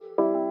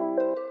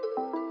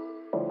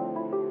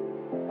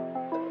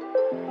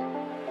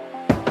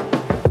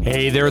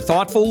Hey there,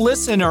 thoughtful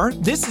listener.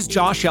 This is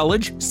Josh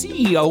Elledge,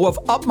 CEO of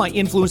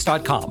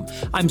UpMyInfluence.com.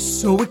 I'm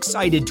so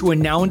excited to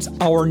announce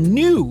our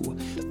new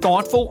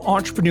Thoughtful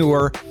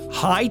Entrepreneur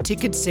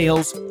high-ticket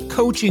sales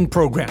coaching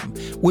program,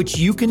 which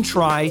you can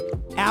try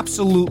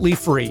absolutely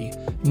free.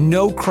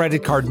 No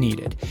credit card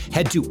needed.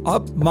 Head to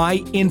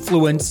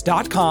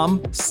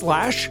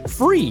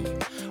UpMyInfluence.com/free.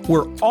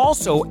 We're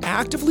also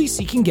actively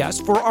seeking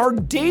guests for our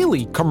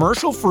daily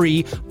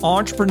commercial-free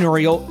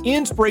entrepreneurial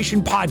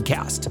inspiration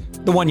podcast,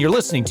 the one you're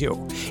listening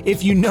to.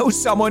 If you know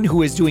someone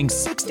who is doing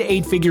 6 to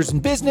 8 figures in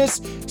business,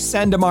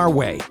 send them our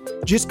way.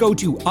 Just go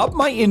to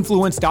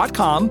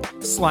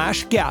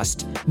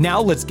UpMyInfluence.com/guest.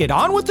 Now let's get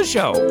on with the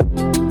show.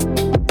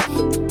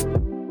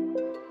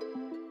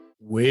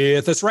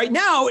 With us right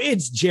now,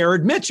 it's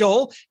Jared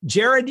Mitchell.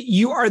 Jared,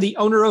 you are the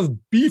owner of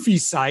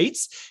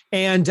BeefySites,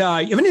 and you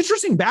have an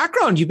interesting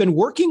background. You've been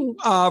working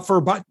for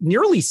about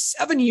nearly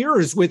 7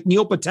 years with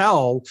Neil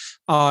Patel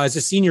as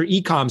a senior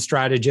e-com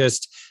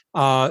strategist.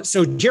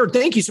 So, Jared,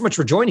 thank you so much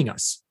for joining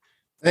us.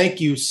 Thank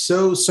you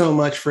so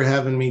much for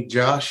having me,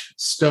 Josh.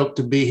 Stoked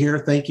to be here.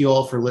 Thank you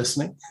all for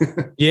listening.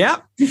 Yeah.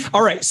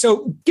 All right.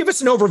 So give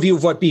us an overview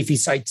of what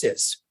BeefySites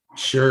is.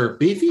 Sure.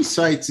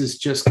 BeefySites is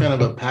just kind of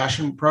a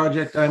passion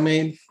project I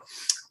made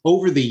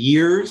over the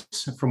years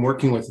from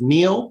working with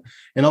Neil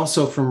and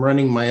also from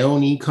running my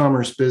own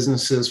e-commerce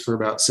businesses for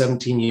about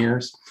 17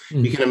 years.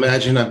 Mm-hmm. You can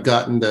imagine I've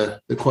gotten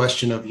the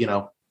question of,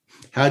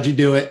 how'd you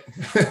do it?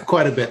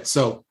 Quite a bit.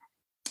 So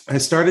I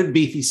started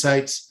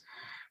BeefySites.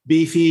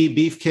 Beefy,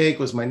 Beefcake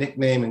was my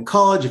nickname in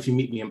college. If you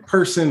meet me in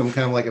person, I'm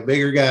kind of like a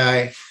bigger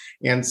guy.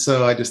 And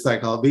so I just thought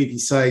I'd call it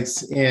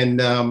BeefySites.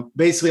 And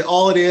basically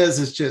all it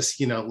is just,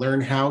 learn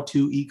how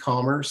to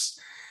e-commerce.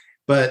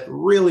 But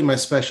really my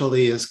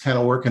specialty is kind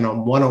of working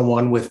on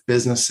one-on-one with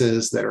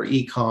businesses that are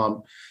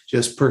e-com,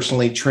 just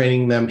personally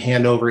training them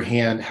hand over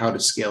hand how to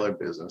scale their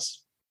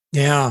business.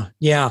 Yeah.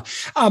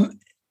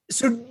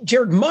 So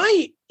Jared,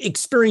 my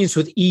experience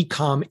with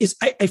e-com is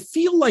I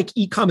feel like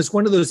e-com is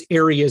one of those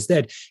areas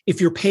that if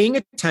you're paying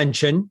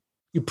attention,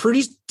 you're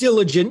pretty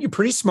diligent, you're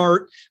pretty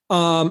smart.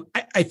 I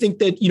think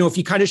that, if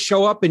you kind of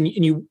show up and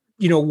you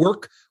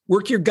work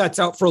your guts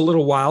out for a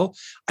little while,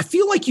 I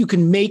feel like you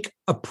can make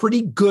a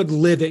pretty good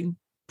living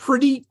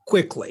pretty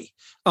quickly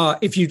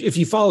if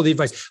you follow the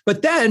advice.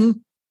 But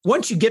then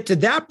once you get to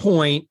that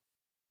point,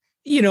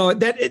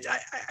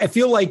 I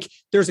feel like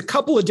there's a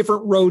couple of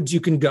different roads you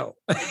can go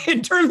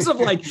in terms of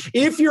like,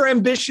 if your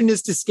ambition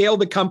is to scale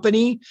the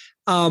company,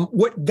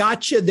 what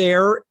got you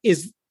there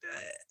is,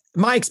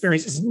 my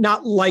experience, is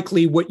not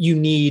likely what you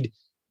need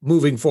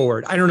moving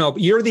forward. I don't know,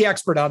 but you're the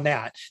expert on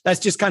that. That's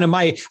just kind of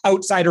my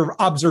outsider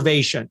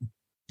observation.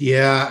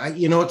 Yeah.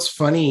 What's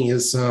funny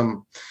is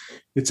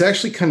it's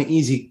actually kind of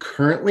easy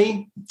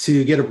currently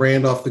to get a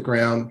brand off the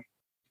ground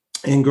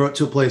and grow it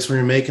to a place where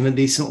you're making a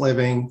decent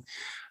living.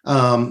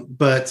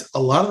 But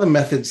a lot of the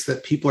methods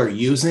that people are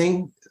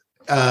using,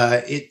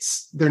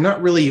 they're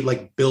not really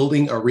like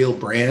building a real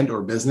brand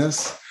or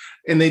business.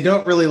 And they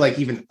don't really like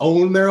even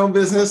own their own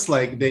business.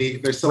 Like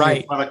they're selling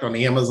a product on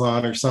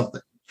Amazon or something.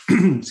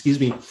 Excuse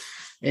me.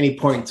 Any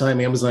point in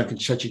time, Amazon can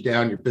shut you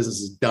down. Your business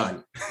is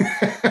done.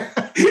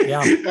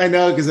 Yeah, I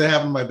know, because it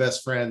happened to my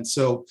best friend.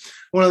 So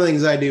one of the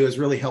things I do is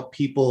really help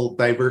people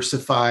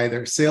diversify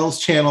their sales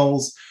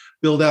channels,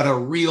 build out a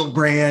real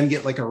brand,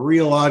 get like a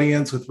real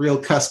audience with real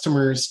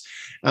customers,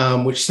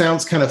 which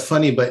sounds kind of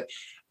funny, but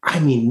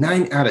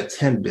 9 out of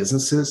 10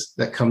 businesses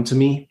that come to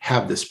me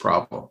have this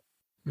problem.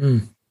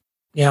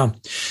 Yeah.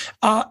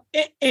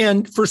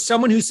 And for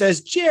someone who says,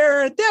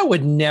 Jared, that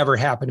would never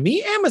happen to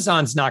me,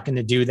 Amazon's not going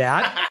to do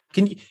that.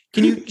 Can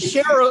you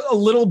share a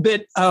little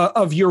bit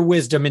of your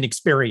wisdom and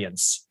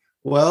experience?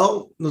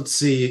 Well, let's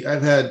see.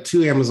 I've had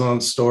 2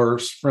 Amazon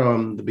stores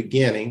from the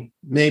beginning,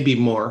 maybe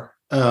more,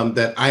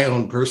 that I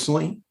own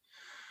personally.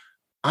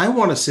 I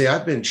want to say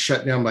I've been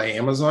shut down by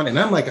Amazon, and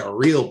I'm like a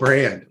real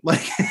brand.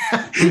 Like,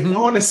 I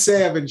want to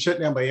say I've been shut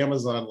down by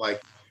Amazon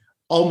like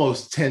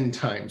almost 10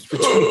 times.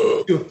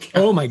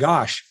 Oh my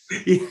gosh.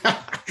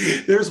 Yeah,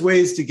 there's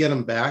ways to get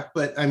them back.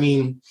 But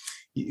a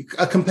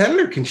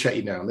competitor can shut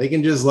you down. They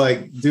can just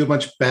like do a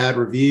bunch of bad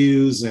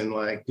reviews and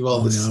like do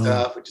all this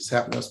stuff, which has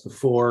happened to us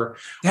before.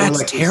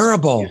 That's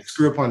terrible.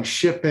 Screw up on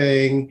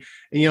shipping.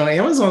 And,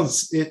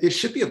 Amazon's, it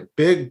should be a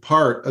big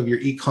part of your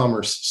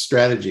e-commerce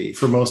strategy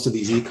for most of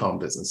these e-com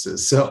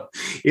businesses. So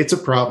it's a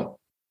problem.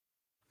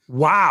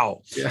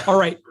 Wow. Yeah. All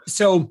right.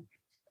 So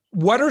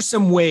what are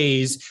some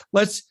ways,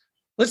 let's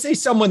say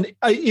someone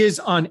is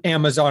on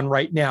Amazon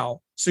right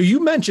now. So you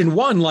mentioned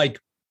one,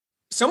 like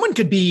someone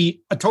could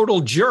be a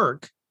total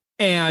jerk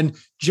and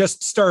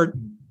just start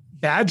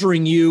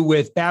badgering you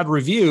with bad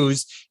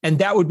reviews, and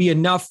that would be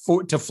enough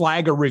to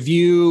flag a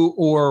review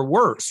or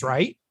worse,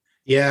 right?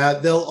 Yeah,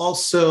 they'll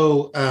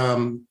also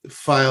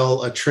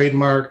file a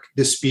trademark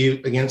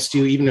dispute against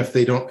you, even if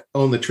they don't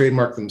own the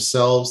trademark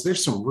themselves.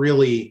 There's some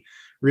really,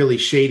 really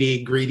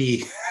shady,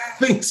 greedy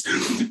things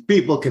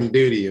people can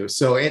do to you.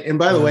 So, and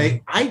by the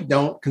way, I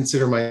don't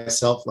consider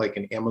myself like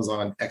an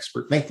Amazon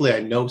expert. Thankfully, I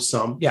know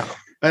some. Yeah.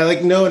 I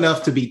like know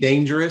enough to be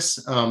dangerous.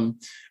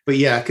 But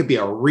yeah, it could be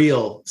a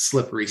real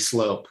slippery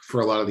slope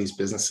for a lot of these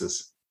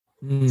businesses.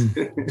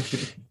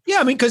 Yeah,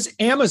 I mean, because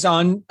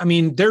Amazon, I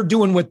mean, they're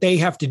doing what they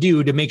have to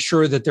do to make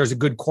sure that there's a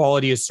good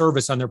quality of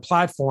service on their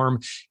platform.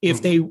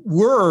 If they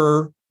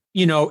were,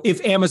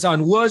 if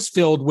Amazon was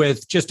filled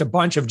with just a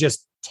bunch of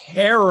just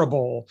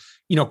terrible,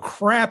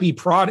 crappy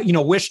product,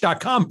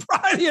 wish.com,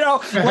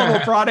 level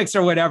products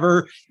or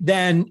whatever,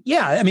 then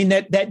yeah, I mean,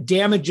 that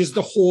damages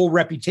the whole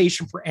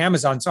reputation for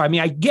Amazon. So, I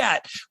mean, I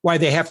get why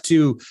they have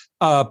to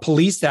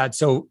police that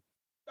so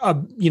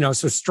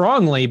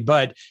strongly,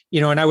 but,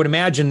 and I would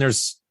imagine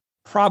there's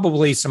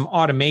probably some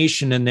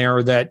automation in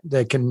there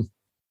that can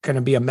kind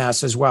of be a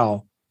mess as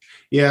well.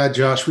 Yeah,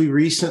 Josh, we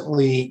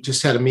recently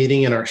just had a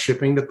meeting in our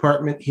shipping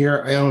department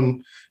here. I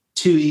own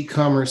 2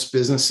 e-commerce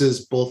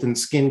businesses, both in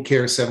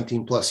skincare,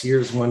 17 plus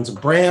years. One's a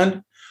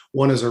brand,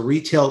 one is a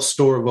retail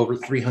store of over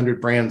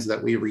 300 brands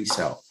that we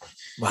resell.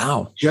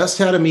 Wow. Just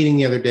had a meeting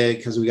the other day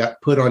because we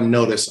got put on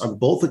notice on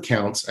both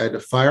accounts. I had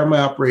to fire my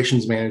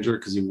operations manager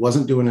because he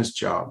wasn't doing his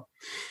job.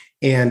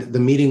 And the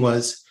meeting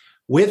was,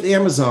 with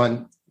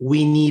Amazon,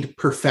 we need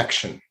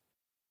perfection.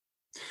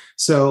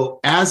 So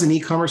as an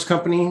e-commerce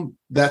company,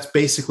 that's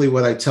basically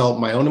what I tell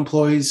my own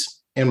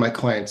employees and my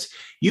clients.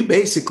 You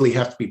basically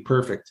have to be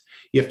perfect.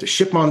 You have to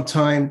ship on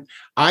time.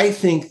 I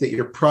think that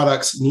your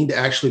products need to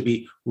actually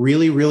be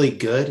really, really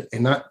good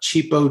and not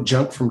cheapo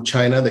junk from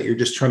China that you're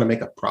just trying to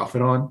make a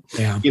profit on.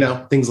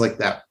 Yeah. Things like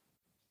that.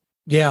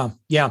 Yeah.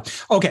 Yeah.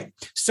 Okay.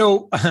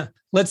 So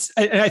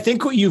and I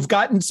think you've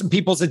gotten some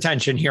people's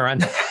attention here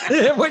on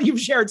what you've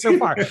shared so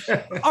far.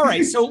 All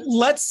right. So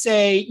let's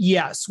say,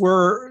 yes,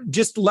 we're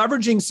just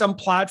leveraging some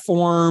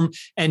platform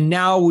and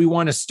now we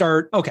want to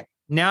start. Okay.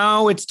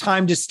 Now it's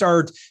time to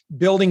start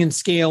building and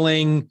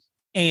scaling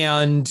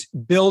and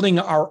building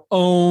our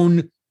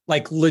own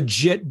like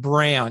legit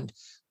brand.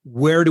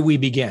 Where do we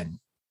begin?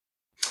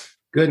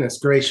 Goodness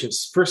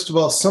gracious. First of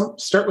all,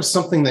 start with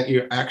something that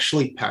you're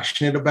actually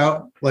passionate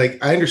about. Like,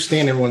 I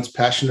understand everyone's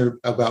passionate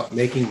about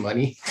making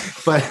money,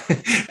 but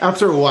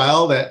after a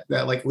while that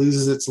like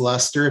loses its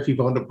luster if you've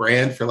owned a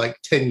brand for like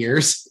 10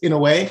 years in a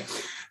way.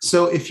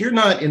 So if you're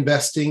not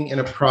investing in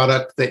a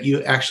product that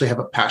you actually have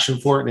a passion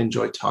for and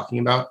enjoy talking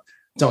about,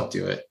 don't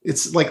do it.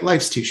 It's like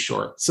life's too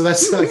short. So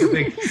that's like a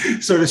big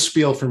sort of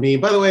spiel for me.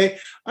 By the way,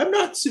 I'm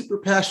not super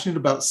passionate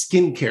about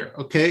skincare.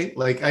 Okay.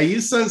 Like, I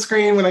use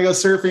sunscreen when I go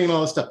surfing and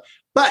all this stuff.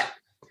 But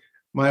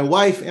my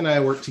wife and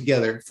I worked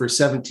together for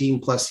 17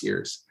 plus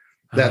years.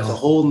 That's a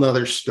whole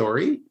nother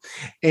story.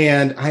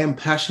 And I am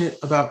passionate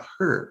about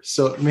her.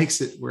 So it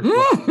makes it worthwhile.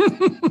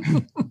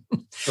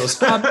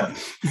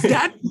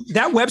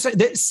 That website,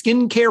 that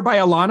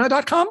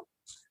skincarebyalana.com?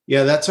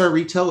 Yeah, that's our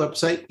retail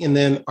website. And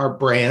then our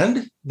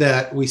brand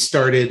that we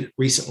started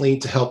recently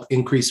to help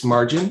increase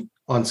margin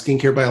on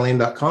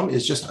skincarebyalana.com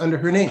is just under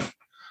her name,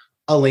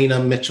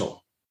 Elena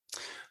Mitchell.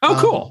 Oh,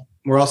 cool.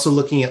 We're also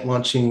looking at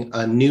launching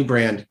a new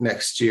brand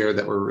next year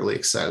that we're really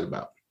excited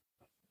about.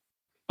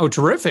 Oh,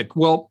 terrific.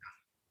 Well,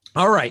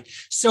 all right.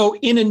 So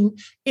in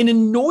a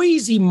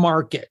noisy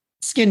market,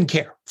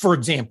 skincare, for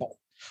example,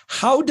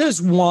 how does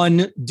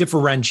one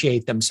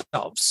differentiate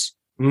themselves?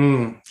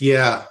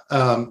 Yeah.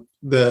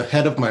 The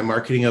head of my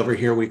marketing over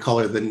here, we call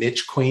her the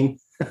niche queen.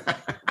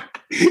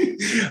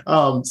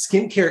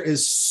 Skincare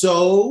is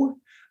so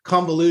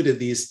convoluted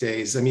these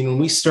days. I mean, when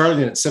we started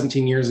it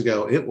 17 years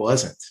ago, it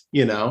wasn't,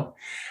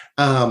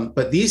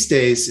 but these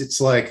days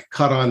it's like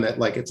caught on that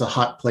like it's a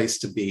hot place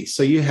to be.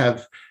 So you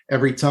have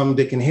every Tom,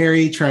 Dick, and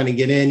Harry trying to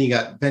get in. You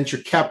got venture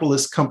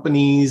capitalist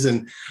companies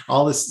and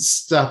all this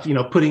stuff,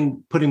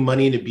 putting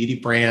money into beauty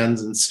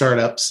brands and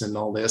startups and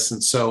all this.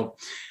 And so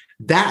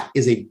that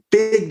is a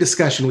big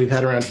discussion we've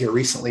had around here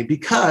recently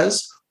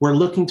because we're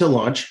looking to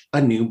launch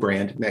a new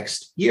brand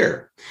next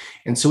year.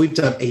 And so we've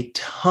done a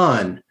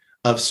ton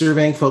of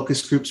surveying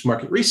focus groups,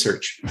 market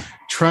research,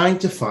 trying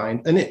to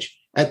find a niche.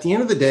 At the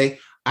end of the day,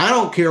 I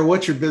don't care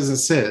what your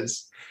business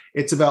is.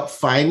 It's about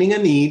finding a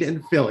need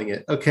and filling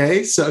it.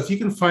 Okay. So if you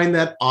can find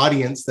that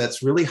audience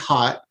that's really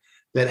hot,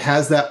 that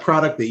has that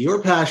product that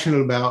you're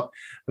passionate about,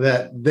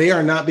 that they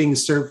are not being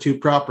served to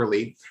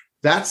properly,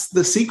 that's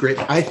the secret,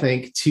 I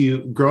think,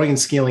 to growing and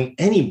scaling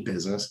any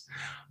business,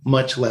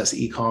 much less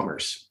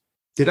e-commerce.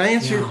 Did I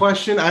answer your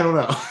question? I don't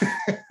know.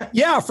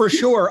 Yeah, for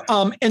sure.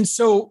 And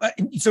so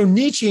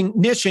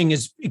niching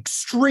is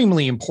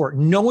extremely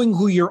important. Knowing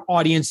who your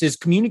audience is,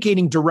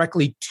 communicating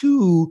directly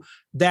to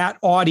that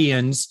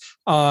audience,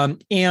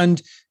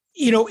 and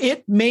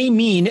it may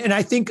mean, and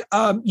I think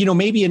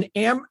maybe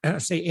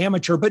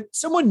amateur, but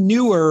someone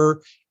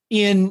newer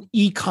in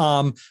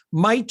e-com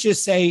might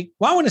just say,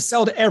 well, I want to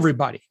sell to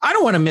everybody. I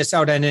don't want to miss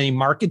out on any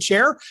market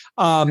share.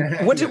 Why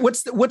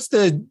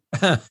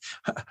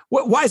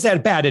is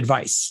that bad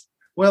advice?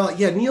 Well,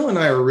 yeah, Neil and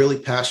I are really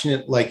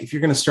passionate. Like, if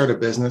you're going to start a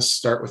business,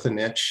 start with a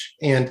niche,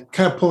 and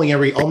kind of pulling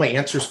all my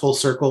answers full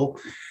circle.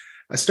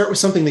 I start with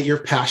something that you're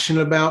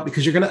passionate about,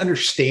 because you're going to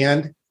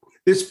understand.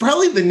 It's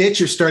probably the niche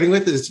you're starting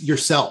with is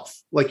yourself.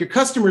 Like, your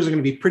customers are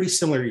going to be pretty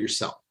similar to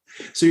yourself.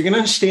 So you're going to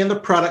understand the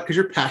product because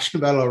you're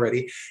passionate about it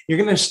already. You're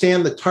going to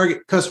understand the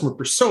target customer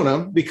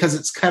persona because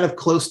it's kind of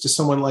close to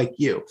someone like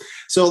you.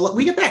 So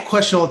we get that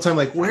question all the time,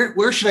 like,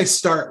 where should I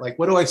start? Like,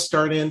 what do I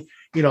start in?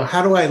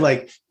 How do I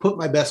like put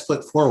my best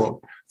foot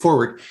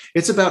forward?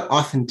 It's about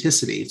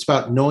authenticity. It's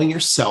about knowing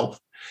yourself,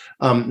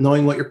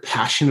 knowing what you're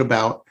passionate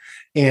about,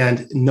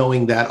 and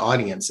knowing that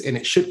audience. And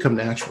it should come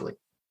naturally.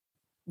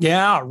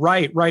 Yeah,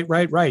 right.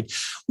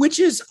 Which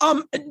is,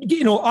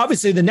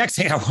 obviously the next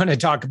thing I want to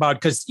talk about,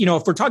 because,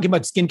 if we're talking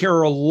about skincare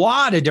or a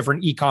lot of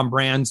different e-com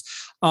brands,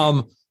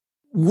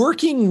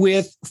 working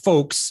with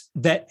folks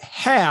that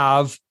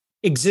have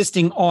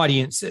existing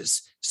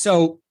audiences.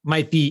 So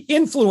might be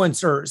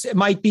influencers. It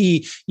might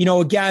be,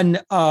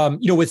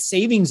 with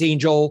Savings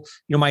Angel,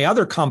 my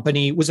other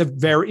company it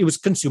was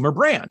consumer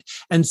brand.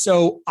 And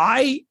so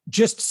I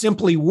just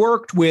simply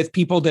worked with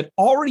people that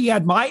already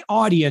had my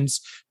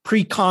audience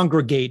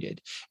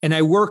pre-congregated. And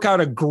I work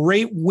out a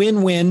great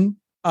win-win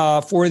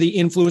for the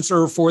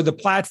influencer, for the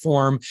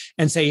platform,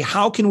 and say,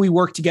 how can we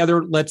work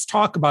together? Let's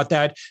talk about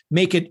that,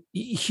 make it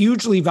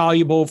hugely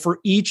valuable for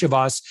each of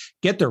us,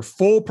 get their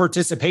full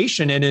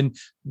participation in. And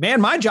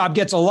man, my job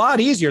gets a lot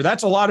easier.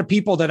 That's a lot of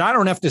people that I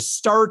don't have to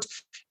start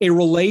a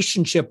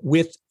relationship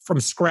with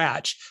from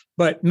scratch.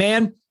 But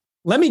man,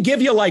 let me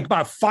give you like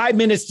about 5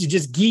 minutes to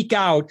just geek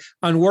out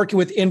on working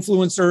with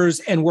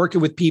influencers and working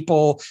with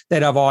people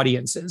that have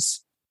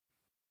audiences.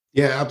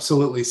 Yeah,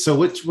 absolutely. So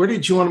where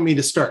did you want me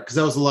to start? Because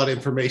that was a lot of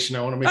information.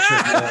 I want to make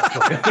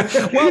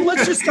sure. Well,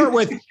 let's just start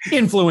with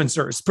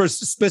influencers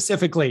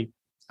specifically.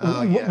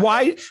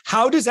 Why?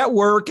 How does that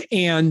work?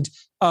 And,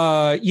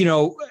 I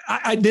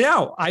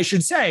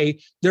should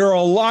say there are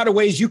a lot of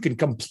ways you can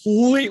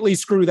completely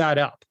screw that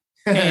up.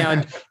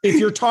 And if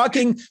you're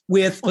talking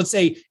with, let's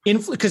say,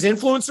 because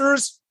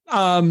influencers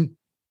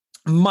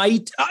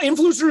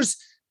influencers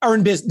are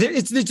in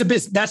business. It's a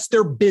business. That's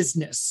their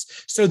business.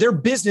 So their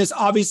business,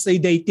 obviously,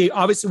 they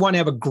obviously want to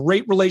have a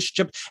great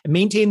relationship and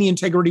maintain the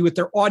integrity with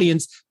their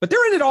audience, but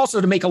they're in it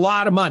also to make a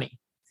lot of money.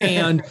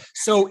 And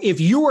so if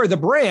you are the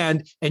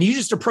brand and you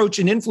just approach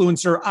an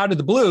influencer out of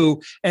the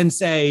blue and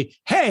say,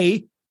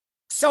 hey,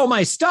 sell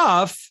my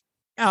stuff,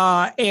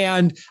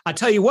 and I'll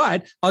tell you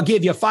what, I'll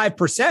give you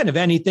 5% of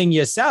anything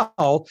you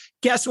sell.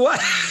 Guess what?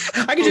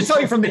 I can just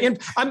tell you from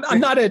I'm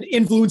not an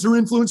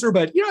influencer,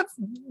 but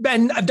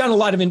I've done a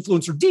lot of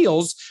influencer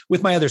deals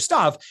with my other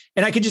stuff.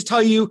 And I can just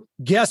tell you,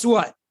 guess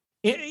what?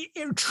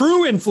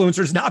 True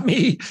influencers, not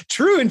me,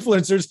 true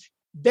influencers,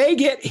 they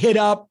get hit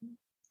up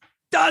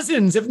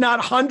dozens, if not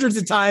hundreds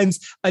of times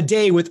a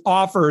day with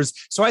offers.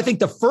 So I think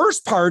the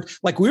first part,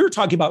 like we were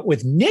talking about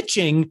with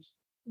niching,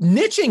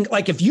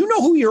 like if you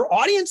know who your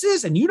audience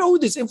is and you know who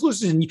this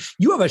influencer is and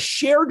you have a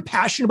shared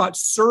passion about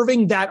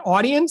serving that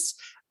audience,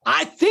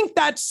 I think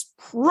that's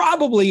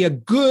probably a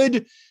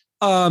good,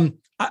 I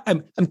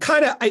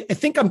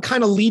think I'm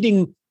kind of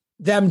leading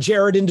them,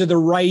 Jared, into the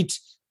right,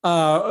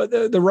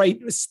 the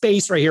right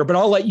space right here, but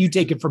I'll let you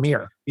take it from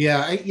here.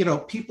 Yeah.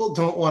 People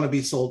don't want to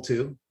be sold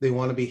to, they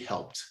want to be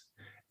helped.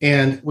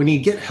 And when you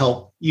get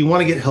help, you want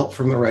to get help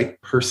from the right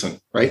person,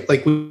 right?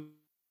 Like we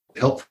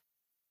help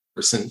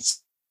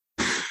persons.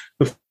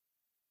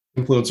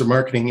 Influencer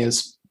marketing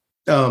is,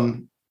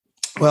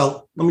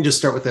 well, let me just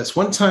start with this.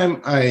 One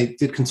time I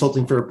did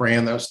consulting for a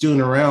brand that was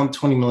doing around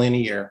 20 million a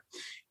year,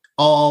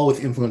 all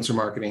with influencer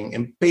marketing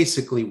and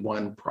basically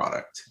one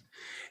product.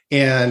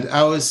 And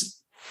I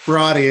was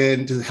brought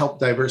in to help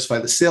diversify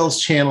the sales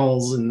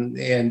channels and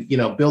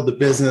build the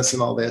business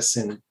and all this.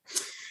 And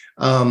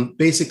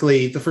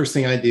basically, the first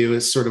thing I do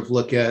is sort of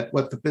look at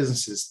what the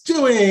business is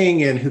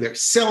doing and who they're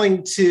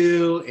selling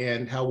to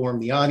and how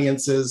warm the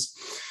audience is.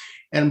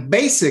 And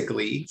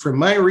basically, from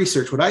my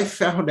research, what I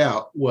found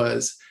out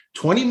was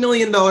 $20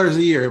 million a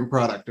year in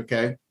product,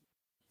 okay?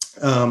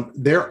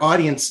 Their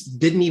audience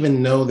didn't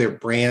even know their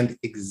brand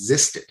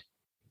existed.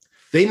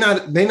 They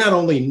not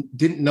only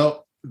didn't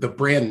know the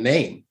brand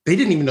name, they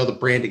didn't even know the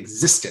brand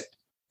existed.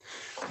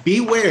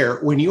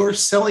 Beware, when you're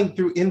selling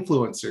through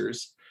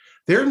influencers,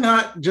 they're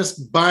not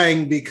just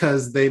buying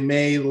because they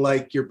may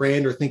like your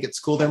brand or think it's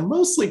cool. They're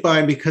mostly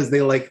buying because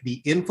they like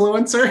the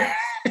influencer.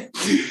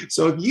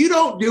 So if you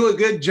don't do a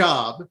good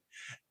job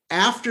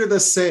after the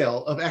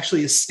sale of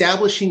actually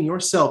establishing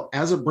yourself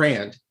as a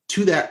brand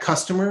to that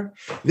customer,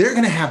 they're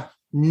going to have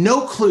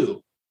no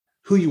clue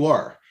who you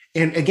are.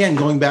 And again,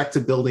 going back to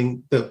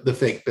building the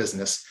fake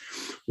business,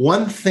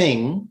 one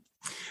thing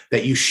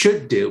that you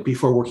should do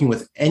before working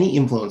with any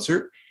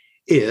influencer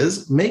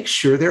is make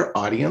sure their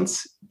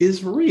audience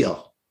is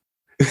real.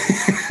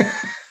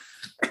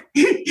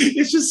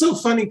 It's just so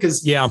funny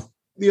because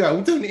we've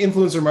done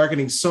influencer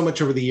marketing so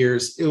much over the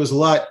years. It was a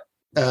lot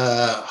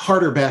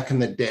harder back in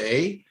the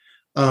day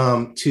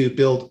to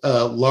build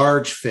a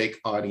large fake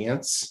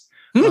audience,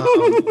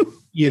 and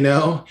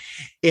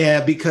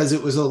because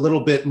it was a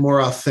little bit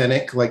more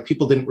authentic. Like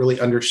people didn't really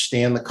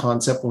understand the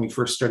concept when we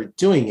first started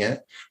doing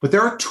it. But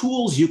there are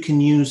tools you can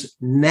use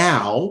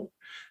now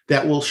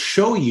that will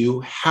show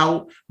you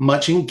how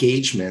much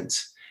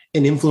engagement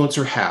an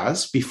influencer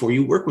has before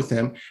you work with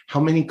them, how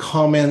many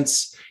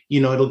comments,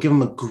 it'll give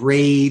them a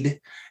grade,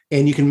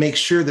 and you can make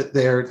sure that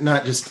they're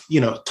not just,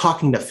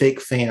 talking to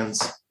fake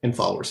fans and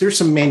followers. There's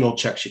some manual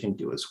checks you can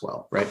do as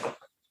well, right?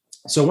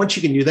 So once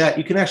you can do that,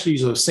 you can actually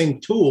use those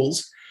same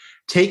tools,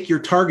 take your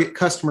target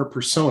customer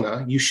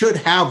persona. You should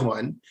have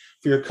one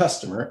for your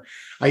customer.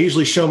 I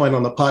usually show mine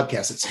on the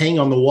podcast. It's hanging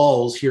on the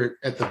walls here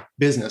at the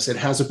business. It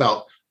has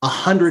about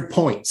 100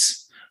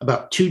 points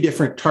about 2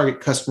 different target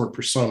customer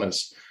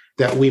personas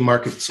that we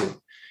market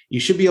to. You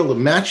should be able to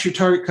match your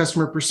target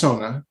customer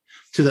persona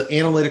to the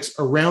analytics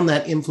around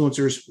that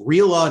influencer's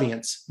real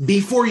audience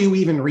before you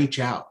even reach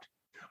out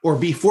or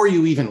before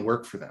you even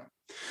work for them.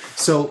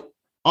 So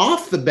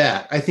off the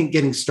bat, I think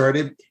getting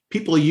started,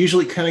 people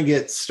usually kind of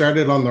get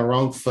started on the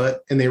wrong foot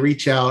and they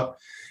reach out.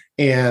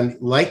 And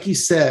like you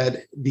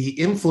said, the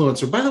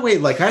influencer, by the way,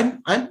 like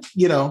I'm,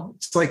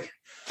 it's like,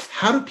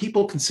 how do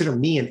people consider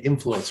me an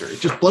influencer?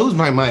 It just blows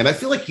my mind. I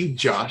feel like you,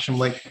 Josh,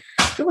 I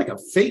feel like a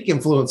fake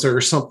influencer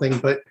or something,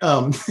 but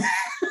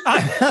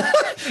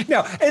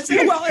no, it's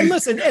well, and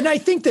listen, and I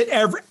think that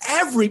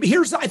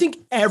I think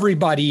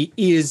everybody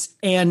is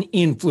an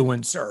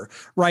influencer,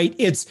 right?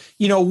 It's,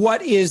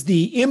 what is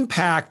the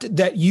impact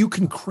that you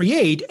can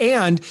create?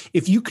 And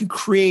if you can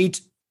create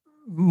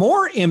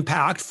more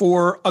impact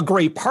for a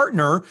great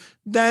partner,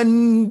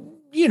 then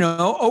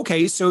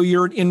okay, so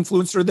you're an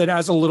influencer that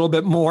has a little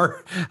bit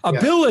more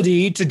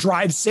ability to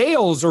drive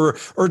sales or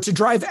to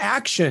drive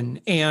action.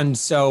 And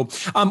so,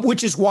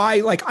 which is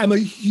why, like, I'm a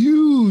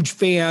huge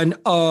fan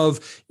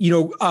of,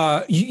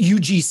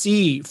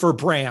 UGC for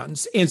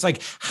brands. And it's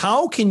like,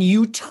 how can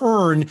you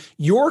turn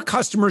your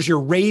customers, your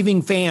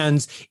raving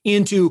fans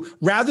into,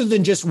 rather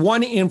than just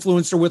one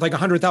influencer with like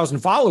 100,000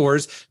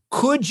 followers,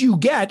 could you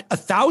get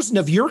 1,000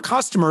 of your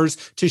customers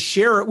to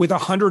share it with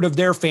 100 of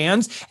their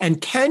fans?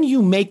 And can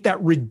you make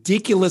that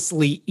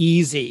ridiculously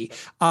easy?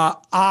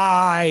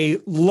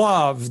 I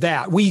love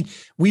that. We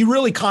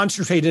really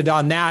concentrated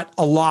on that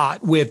a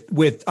lot with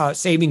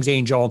Savings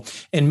Angel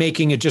and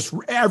making it just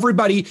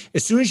everybody,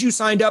 as soon as you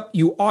signed up,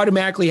 you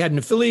automatically had an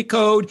affiliate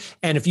code.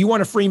 And if you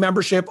want a free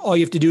membership, all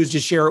you have to do is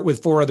just share it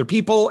with 4 other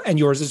people and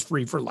yours is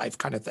free for life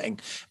kind of thing.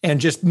 And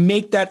just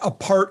make that a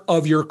part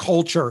of your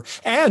culture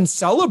and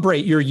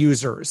celebrate your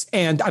users.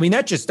 And I mean,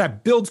 that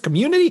builds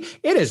community.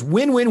 It is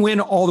win-win-win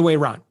all the way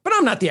around. But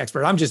I'm not the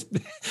expert. I'm just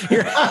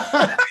here.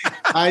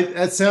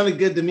 That sounded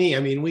good to me.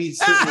 I mean, we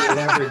certainly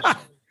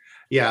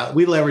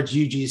leverage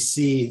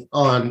UGC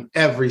on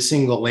every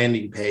single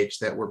landing page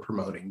that we're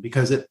promoting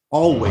because it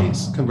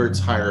always converts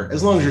higher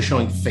as long as you're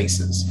showing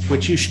faces,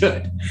 which you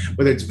should,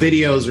 whether it's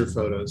videos or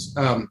photos.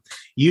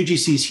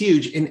 UGC is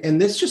huge. And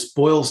this just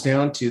boils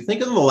down to,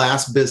 think of the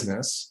last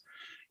business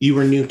you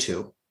were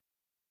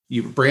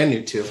brand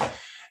new to,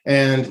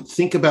 and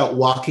think about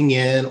walking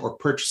in or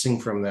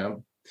purchasing from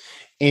them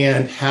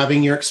and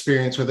having your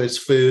experience, whether it's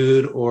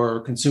food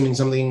or consuming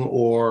something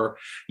or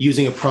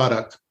using a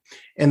product,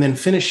 and then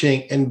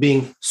finishing and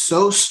being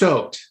so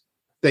stoked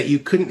that you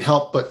couldn't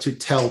help but to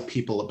tell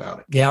people about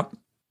it. Yep.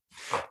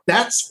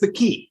 That's the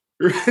key.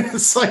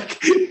 It's like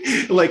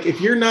if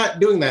you're not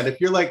doing that,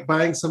 if you're like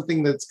buying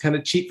something that's kind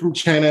of cheap from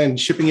China and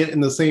shipping it in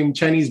the same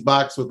Chinese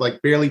box with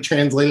like barely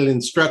translated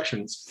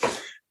instructions,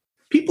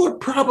 people are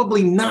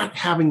probably not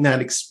having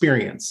that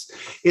experience.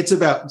 It's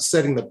about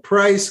setting the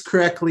price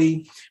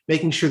correctly,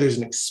 making sure there's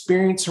an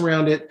experience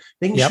around it,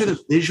 making sure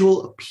the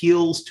visual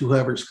appeals to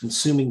whoever's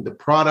consuming the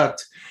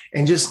product.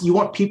 And just, you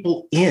want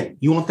people in,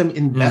 you want them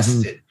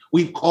invested. Mm-hmm.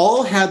 We've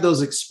all had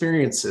those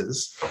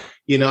experiences.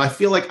 I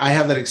feel like I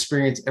have that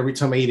experience every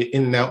time I eat an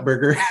In-N-Out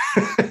burger.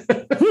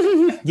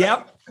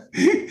 Yep.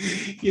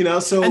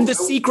 So and the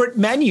secret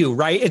menu,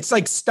 right? It's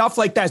like stuff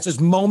like that. It's just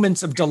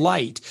moments of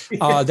delight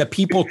that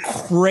people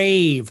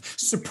crave.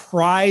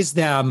 Surprise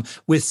them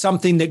with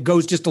something that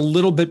goes just a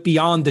little bit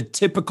beyond the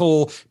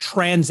typical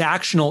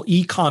transactional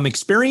e-com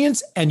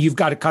experience, and you've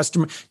got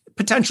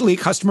potentially a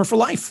customer for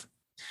life.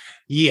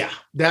 Yeah,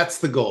 that's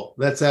the goal.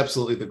 That's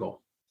absolutely the goal.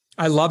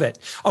 I love it.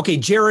 Okay,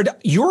 Jared,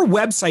 your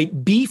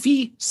website,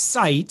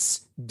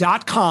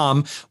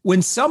 BeefySites.com.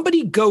 When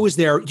somebody goes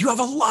there, you have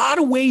a lot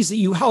of ways that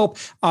you help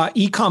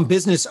e-com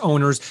business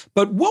owners,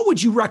 but what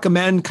would you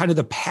recommend kind of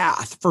the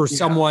path for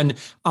someone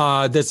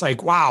that's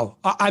like, wow,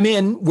 I'm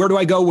in, where do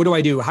I go? What do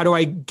I do? How do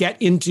I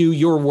get into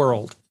your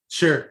world?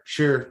 Sure.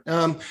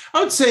 I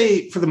would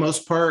say for the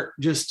most part,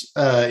 just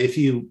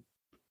any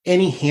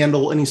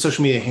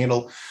social media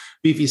handle,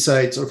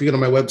 BeefySites, or if you go to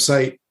my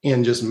website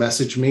and just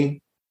message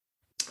me,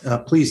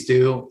 please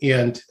do.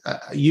 And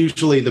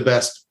usually the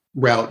best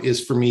route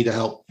is for me to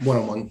help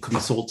one-on-one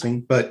consulting.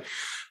 But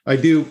I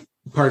do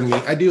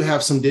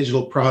have some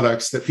digital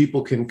products that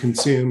people can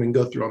consume and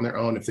go through on their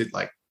own if they'd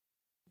like.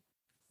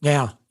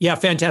 Yeah,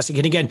 fantastic.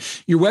 And again,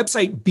 your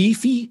website,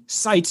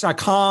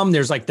 BeefySites.com.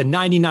 There's like the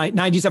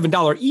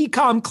 $97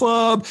 e-com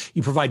club.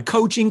 You provide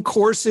coaching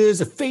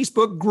courses, a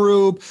Facebook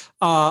group,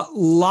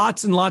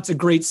 lots and lots of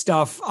great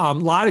stuff. A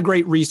lot of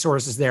great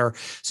resources there.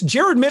 So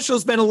Jared Mitchell,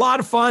 has been a lot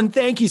of fun.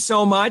 Thank you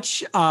so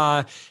much.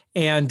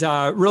 And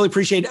really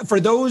appreciate it. For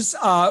those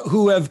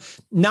who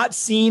have not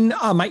seen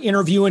my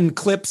interview and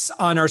clips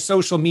on our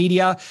social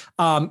media,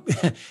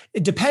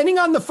 depending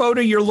on the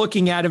photo you're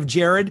looking at of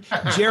Jared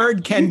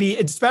can be,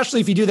 especially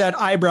if you do that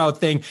eyebrow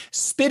thing,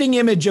 spitting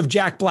image of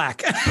Jack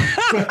Black.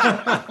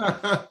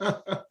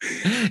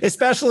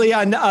 Especially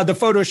on the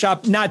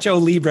Photoshop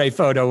Nacho Libre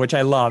photo, which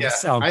I love. Yeah,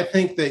 so I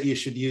think that you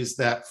should use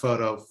that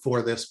photo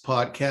for this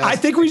podcast. I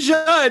think we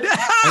should.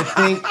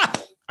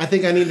 I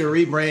think I need to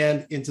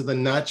rebrand into the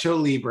Nacho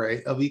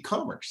Libre of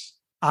e-commerce.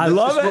 I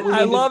love it.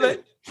 I love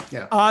it.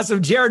 Yeah.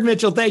 Awesome. Jared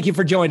Mitchell, thank you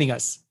for joining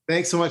us.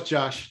 Thanks so much,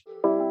 Josh.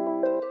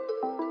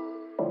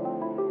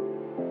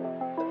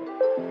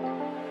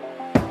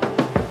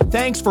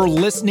 Thanks for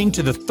listening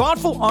to the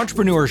Thoughtful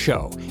Entrepreneur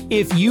Show.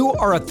 If you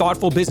are a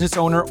thoughtful business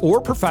owner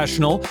or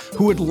professional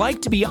who would like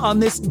to be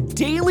on this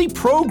daily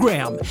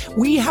program,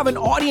 we have an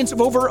audience of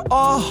over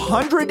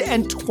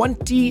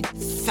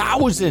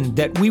 120,000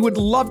 that we would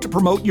love to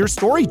promote your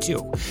story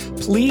to.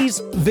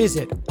 Please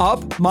visit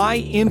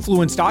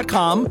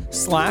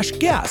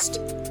upmyinfluence.com/guest.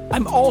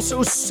 I'm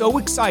also so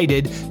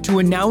excited to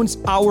announce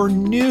our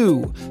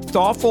new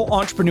Thoughtful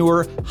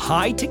Entrepreneur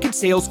high-ticket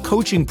sales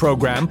coaching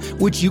program,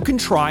 which you can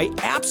try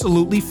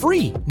absolutely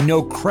free.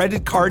 No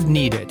credit card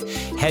needed.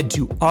 Head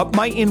to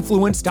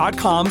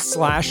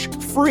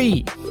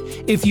upmyinfluence.com/free.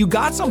 If you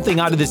got something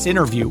out of this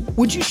interview,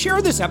 would you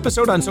share this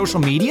episode on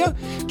social media?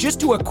 Just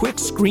do a quick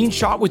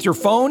screenshot with your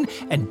phone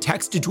and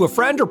text it to a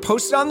friend or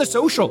post it on the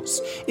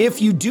socials.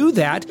 If you do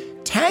that,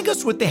 tag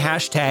us with the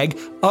hashtag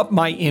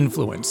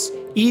UpMyInfluence.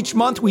 Each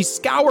month, we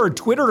scour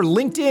Twitter,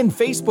 LinkedIn,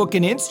 Facebook,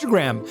 and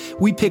Instagram.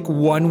 We pick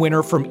one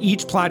winner from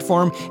each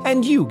platform,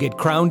 and you get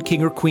crowned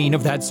king or queen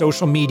of that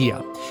social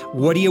media.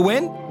 What do you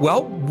win?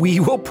 Well, we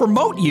will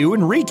promote you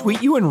and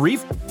retweet you and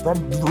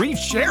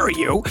reshare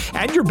you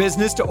and your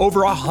business to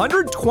over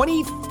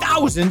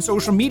 120,000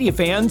 social media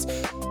fans,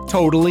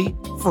 totally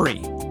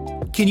free.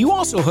 Can you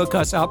also hook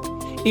us up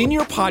in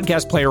your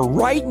podcast player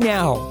right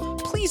now?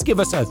 Please give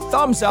us a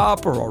thumbs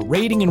up or a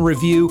rating and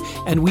review,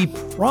 and we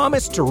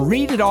promise to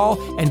read it all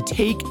and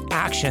take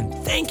action.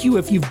 Thank you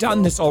if you've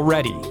done this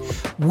already.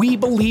 We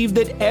believe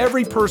that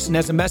every person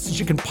has a message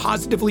that can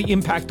positively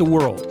impact the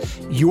world.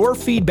 Your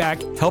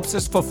feedback helps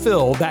us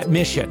fulfill that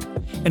mission.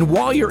 And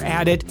while you're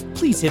at it,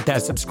 please hit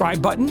that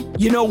subscribe button.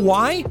 You know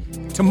why?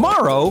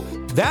 Tomorrow,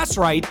 that's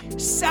right,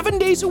 7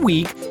 days a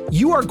week,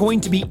 you are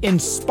going to be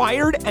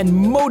inspired and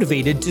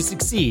motivated to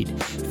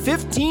succeed.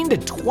 15 to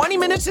 20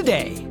 minutes a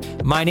day.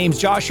 My name's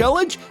Josh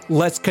Elledge.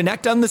 Let's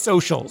connect on the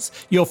socials.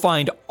 You'll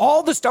find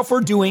all the stuff we're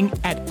doing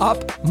at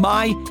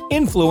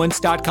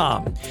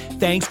upmyinfluence.com.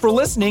 Thanks for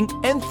listening,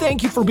 and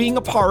thank you for being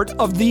a part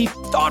of the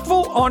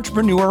Thoughtful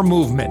Entrepreneur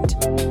Movement.